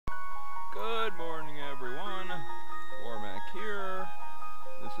Good morning, everyone. Bormac here.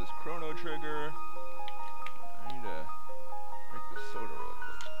 This is Chrono Trigger. I need to break this soda really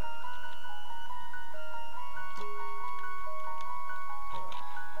quick.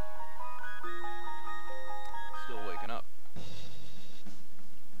 Still waking up.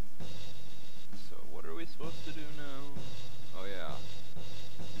 So what are we supposed to do now? Oh yeah.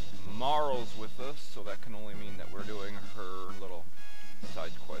 Marle's with us, so that can only mean that we're doing her little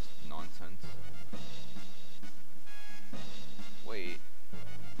side quest nonsense. Wait.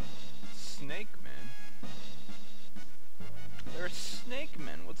 Snake men? They're snake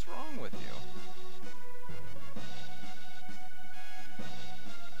men. What's wrong with you?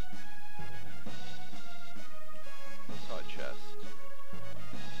 Saw a chest.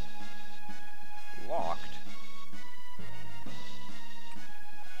 Locked.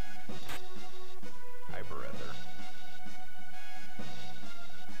 Hyperether.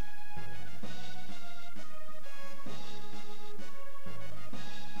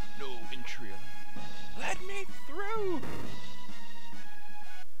 No entry. Let me through!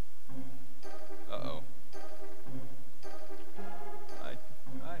 Uh-oh. I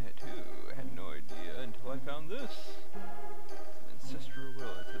had no idea until I found this. It's an ancestral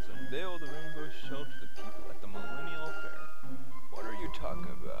will. It says, unveil the rainbow shell to the people at the Millennial Fair. What are you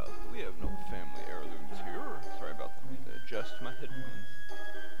talking about? We have no family heirlooms here. Sorry about that. I need to adjust my headphones.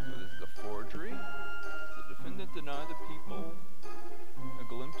 So this is a forgery. The defendant denied the people a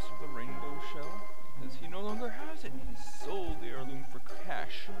glimpse of the rainbow shell because he no longer has it. He sold the heirloom for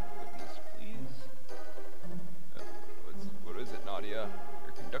cash. Witness, please. What is it, Nadia?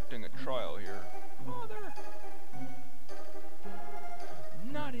 You're conducting a trial here. Father!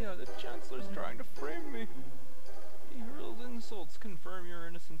 Nadia, the Chancellor's trying to frame me. He hurls insults. Confirm your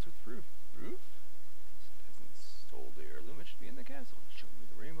innocence with proof. Proof? This peasant sold the heirloom. It should be in the castle. Show me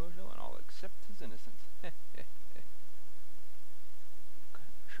the rainbow shell and I'll accept his innocence. What kind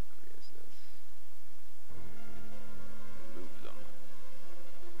of trickery is this? Remove them.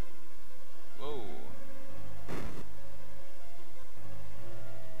 Whoa.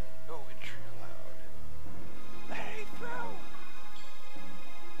 No entry allowed. Let me through!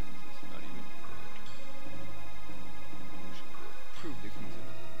 This is not even prove the king's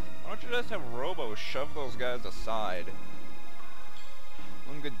innocence. Why don't you just have Robo shove those guys aside?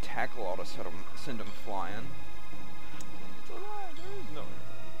 One good tackle ought to send them flying. It's a lie, there is no error.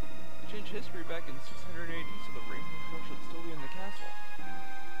 They changed history back in 680, so the rainbow shell should still be in the castle.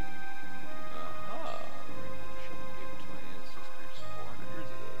 Aha! The rainbow shell we gave to my ancestors 400 years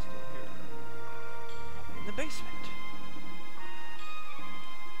ago is still here. Probably in the basement.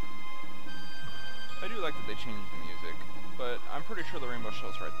 I do like that they changed the music, but I'm pretty sure the rainbow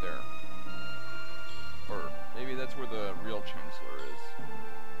shell's right there. Or maybe that's where the real Chancellor is.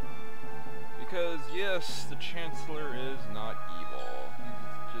 Because, yes, the Chancellor is not evil.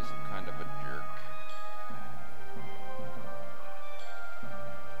 He's just kind of a jerk.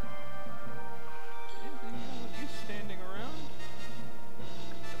 Anything wrong with you standing around?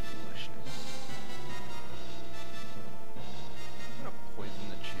 The foolishness. I'm gonna poison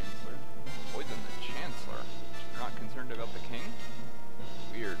the Chancellor. Poison the Chancellor? You're not concerned about the king?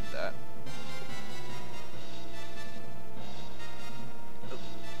 Weird, that.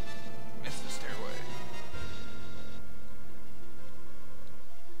 Missed the stairway.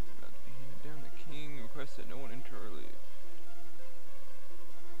 About to be handed down. The king requests that no one enter or leave.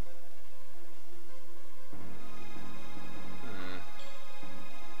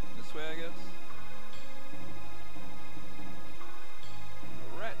 This way, I guess?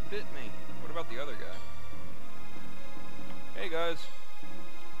 A rat bit me. What about the other guy? Hey, guys.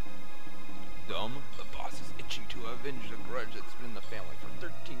 Dumb. The boss is itching to avenge the grudge that's been in the family for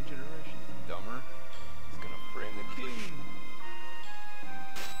 13 generations. Dumber. He's gonna frame the king.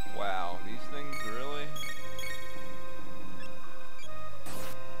 Wow, these things really?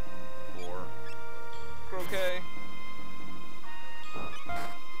 4. Croquet.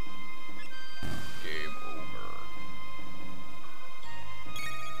 Game over.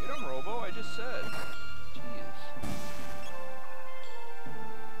 Get him, Robo, I just said. Jeez.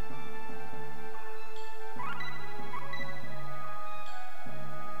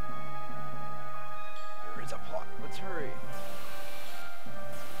 There is a plot. Let's hurry.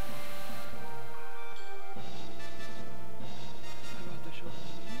 How about the show?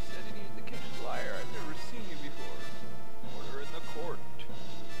 You said he needed to catch a liar. I've never seen you before. Order in the court.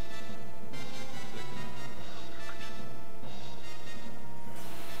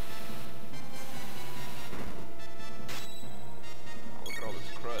 Look at all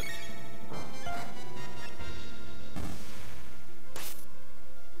this crud.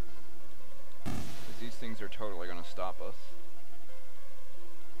 things are totally gonna stop us.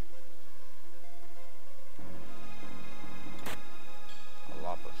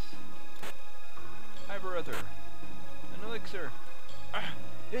 Lapis. Hyperether. An elixir.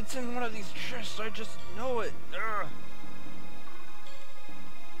 It's in one of these chests, I just know it.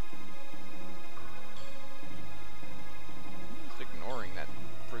 Just ignoring that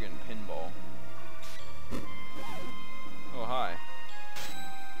friggin' pinball. Oh, hi.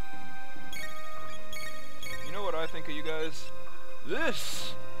 You know what I think of you guys?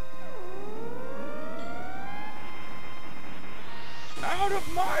 This! Out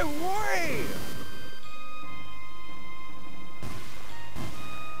of my way!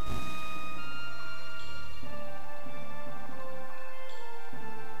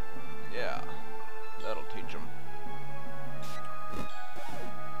 Yeah, that'll teach them.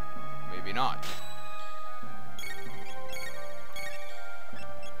 Maybe not.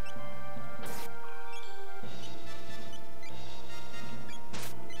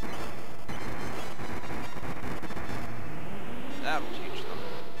 That'll teach them.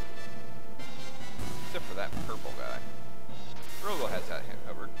 Except for that purple guy. Robo has that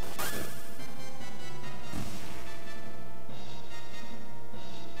covered.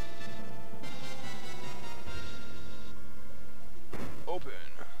 Open.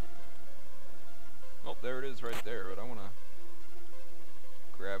 Oh, there it is right there, but I want to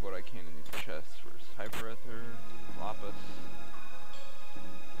grab what I can in these chests first. Hyperether, Lapis,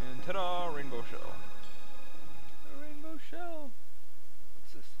 and ta-da, rainbow shell. A rainbow shell.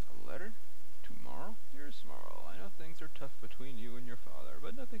 What's this? A letter? Tomorrow? Dearest Marle, I know things are tough between you and your father,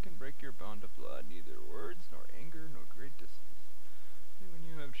 but nothing can break your bond of blood, neither words, nor anger, nor great distance. Only when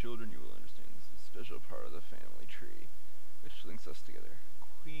you have children you will understand this is a special part of the family tree, which links us together.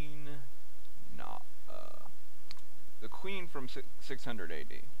 The Queen from 600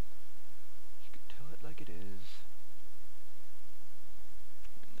 AD. You could tell it like it is.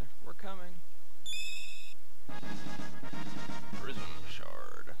 And there, we're coming. Prism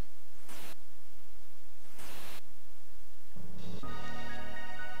shard.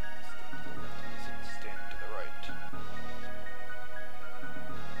 Stand to the right.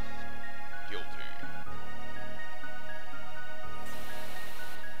 Guilty.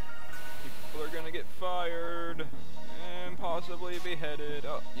 People are gonna get fired. And possibly beheaded.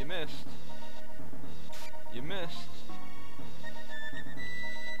 Oh, you missed. You missed.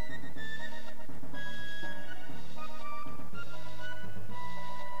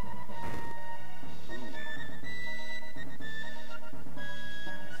 Boom.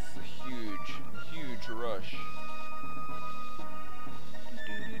 This is a huge, huge rush.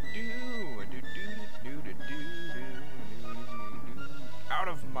 Out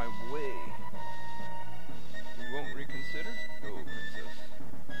of my way. You won't reconsider? No, princess.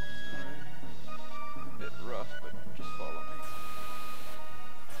 A bit rough, but just follow me.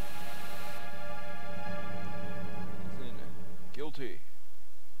 Then, guilty.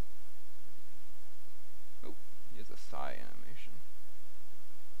 Oh, he has a sigh animation.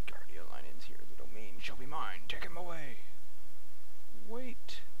 Guardian line ends here. The domain shall be mine. Take him away.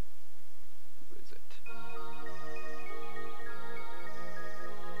 Wait. Who is it?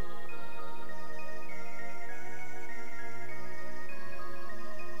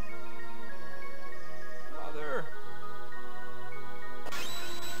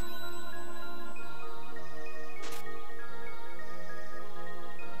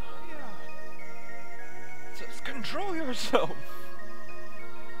 Control yourself!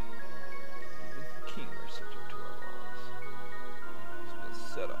 Even the king are subject to our laws. This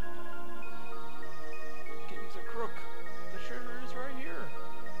was set up. The king's a crook. The treasure is right here.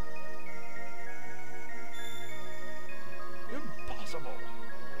 Impossible!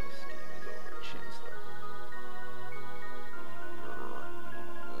 The scheme is over, Chancellor.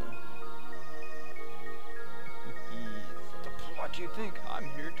 What's the plot, you think? I'm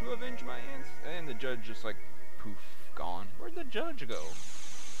here to avenge my aunts. And the judge just like poof, gone. Where'd the judge go?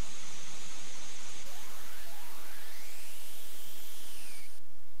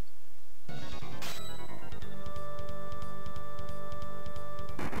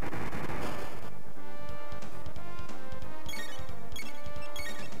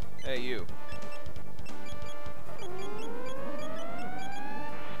 Hey, you.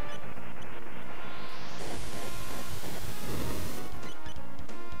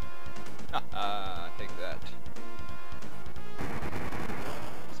 Haha, take that.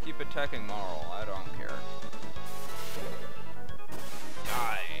 Keep attacking Marle, I don't care.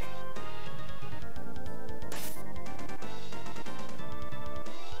 Die!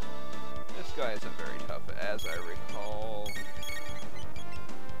 This guy isn't very tough, as I recall.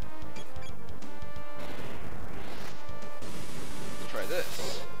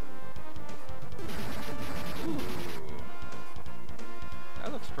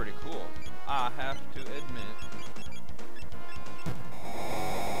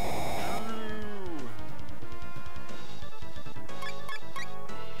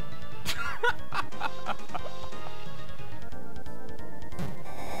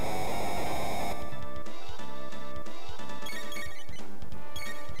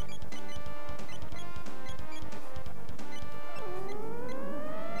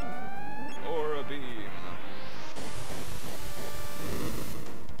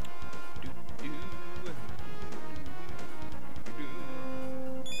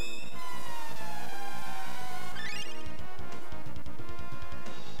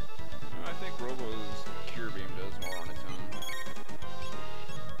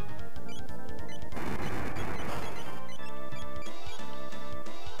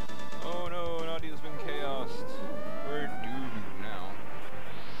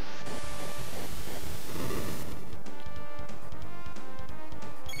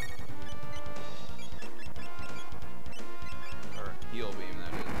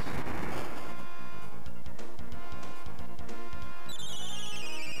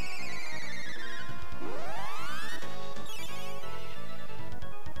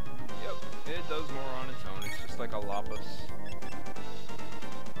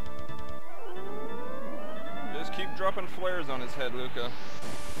 dropping flares on his head, Luca.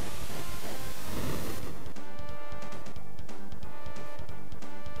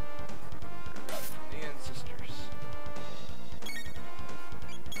 The ancestors.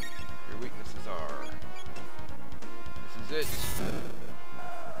 Your weaknesses are... This is it.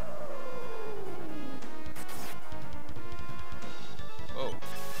 Oh.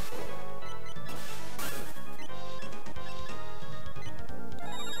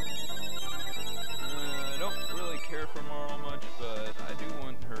 I don't really care for Marle much, but I do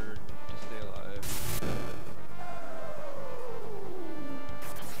want her to stay alive.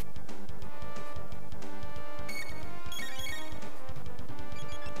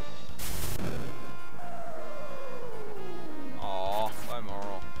 Aw, bye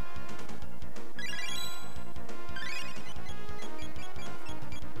Marle.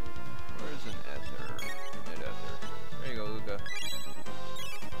 Where's an ether? Mid-ether. There you go, Luca.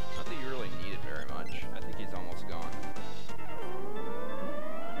 Not that you really need it very much. I think he's almost gone.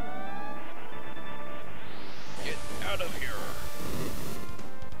 Get out of here!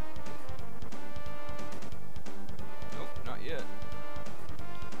 Nope, not yet.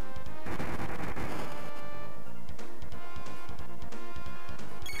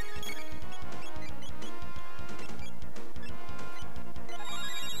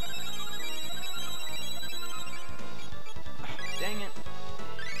 Dang it.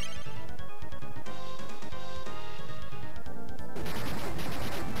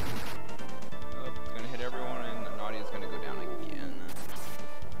 Oh, it's gonna hit everyone and Nadia's gonna go down again.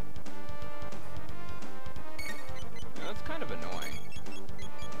 Yeah, that's kind of annoying.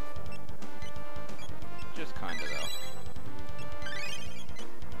 Just kinda though.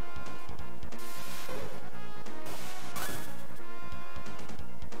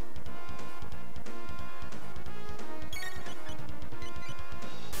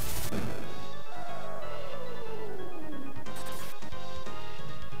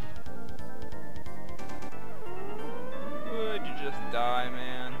 Would you just die,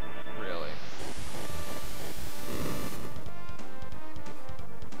 man? Really?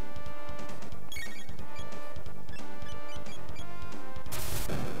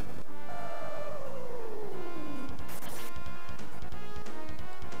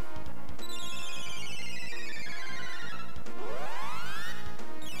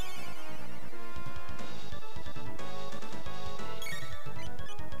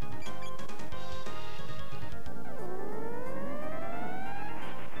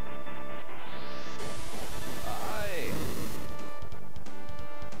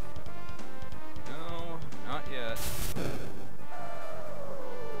 No, not yet.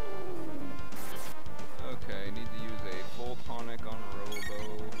 Okay, need to use a full tonic on Robo.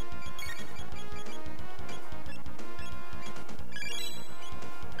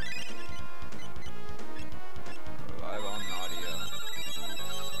 Revive on Nadia.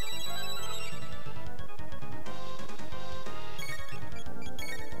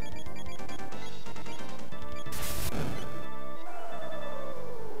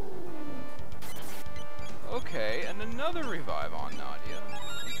 Okay, and another revive on Nadia,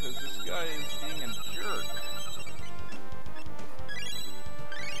 because this guy is being a jerk.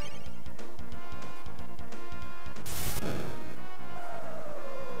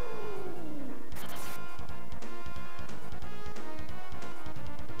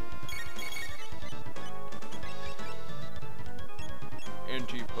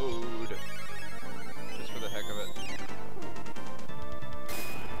 Antipode. Just for the heck of it.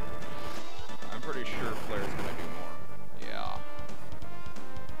 I'm pretty sure Flare's gonna do more. Yeah.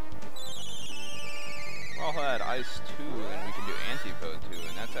 Marle had Ice 2, and we can do Antipode 2,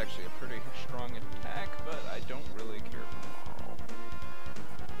 and that's actually a pretty strong attack, but I don't really care for Marle.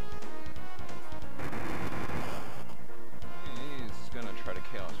 He's gonna try to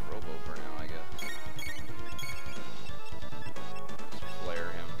Chaos Robo for now, I guess. Just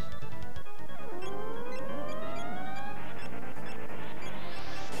flare him.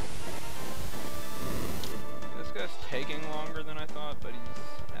 This guy's taking longer than I thought, but he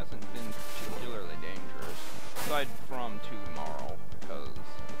hasn't been particularly dangerous. Aside from to Marle, because...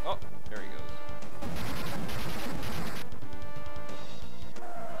 Oh, there he goes.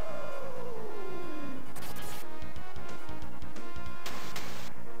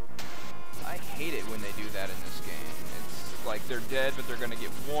 I hate it when they do that in this game. It's like they're dead, but they're gonna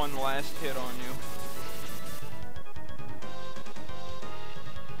get one last hit on you.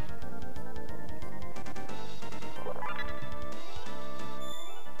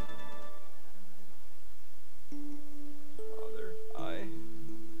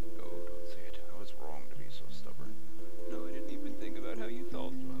 How you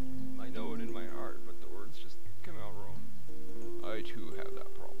felt. I know it in my heart, but the words just come out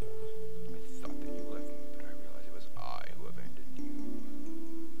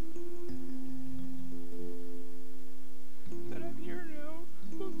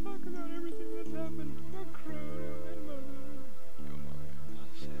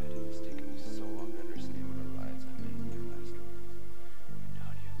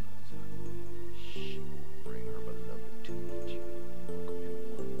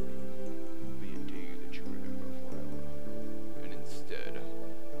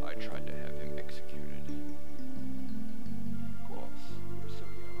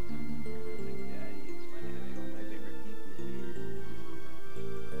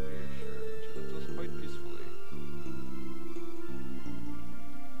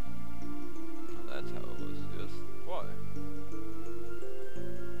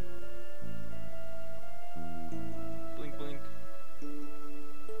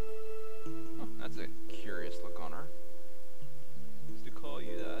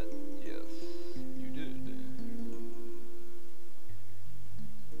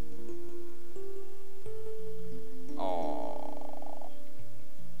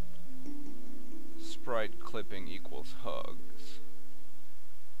sprite clipping equals hugs.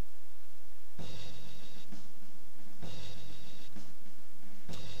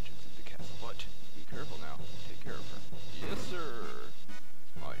 Chicks at the castle, but be careful now. Take care of her. Yes, sir.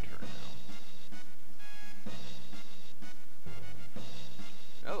 It's my turn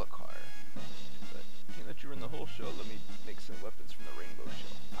now. Melichoir. But can't let you run the whole show. Let me make some weapons from the rainbow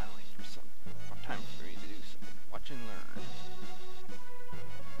shell. Finally, for some time for me to do something. Watch and learn.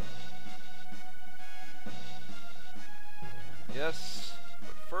 Yes,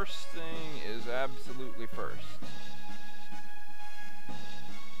 but first thing is absolutely first.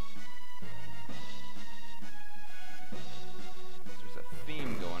 There's a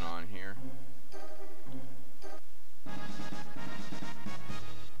theme going on here.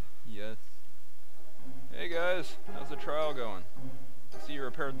 Yes. Hey guys, how's the trial going? I see you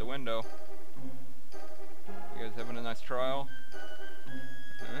repaired the window. You guys having a nice trial?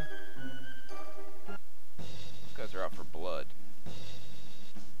 Huh? These guys are out for blood.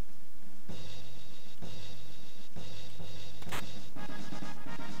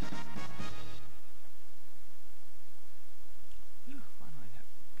 Finally, that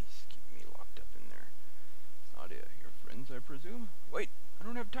beast keeping me locked up in there. Nadia, your friends, I presume? Wait, I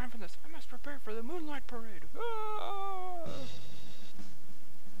don't have time for this. I must prepare for the moonlight parade. Ah!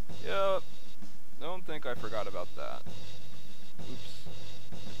 Yeah, don't think I forgot about that. Oops,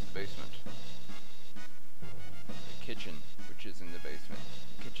 it's the basement. The kitchen, which is in the basement.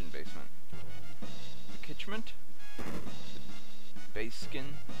 The kitchen basement. The kitchment? The base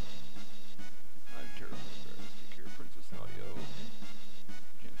skin? I'm terribly embarrassed. Take care, Princess Nadia. Okay.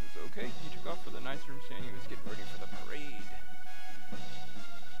 Chances okay. He took off for the nice room saying he was getting ready for the parade.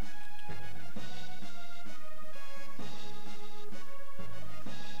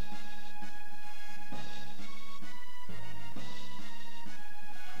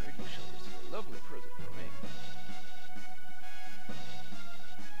 Parade you shall receive a lovely present from me.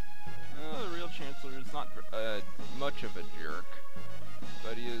 The real Chancellor is not much of a jerk,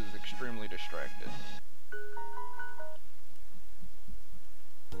 but he is extremely distracted.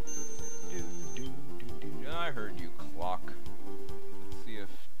 I heard you, clock. Let's see if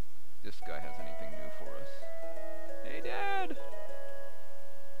this guy has anything new for us. Hey, Dad!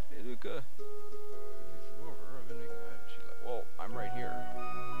 Hey, Luca. Whoa, I'm right here.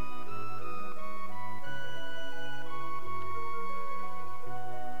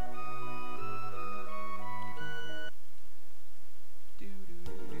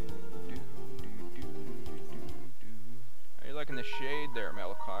 How you liking the shade there,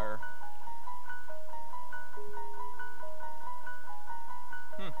 Melichoir?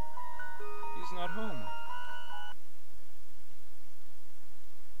 He's not home.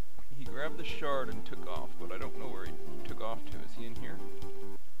 He grabbed the shard and took off, but I don't know where he took off to. Is he in here?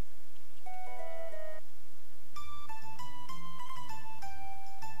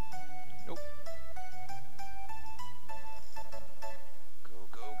 Nope.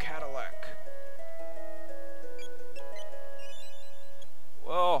 Go, Cadillac.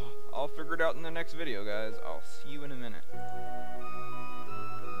 Well, I'll figure it out in the next video, guys. I'll see you in a minute.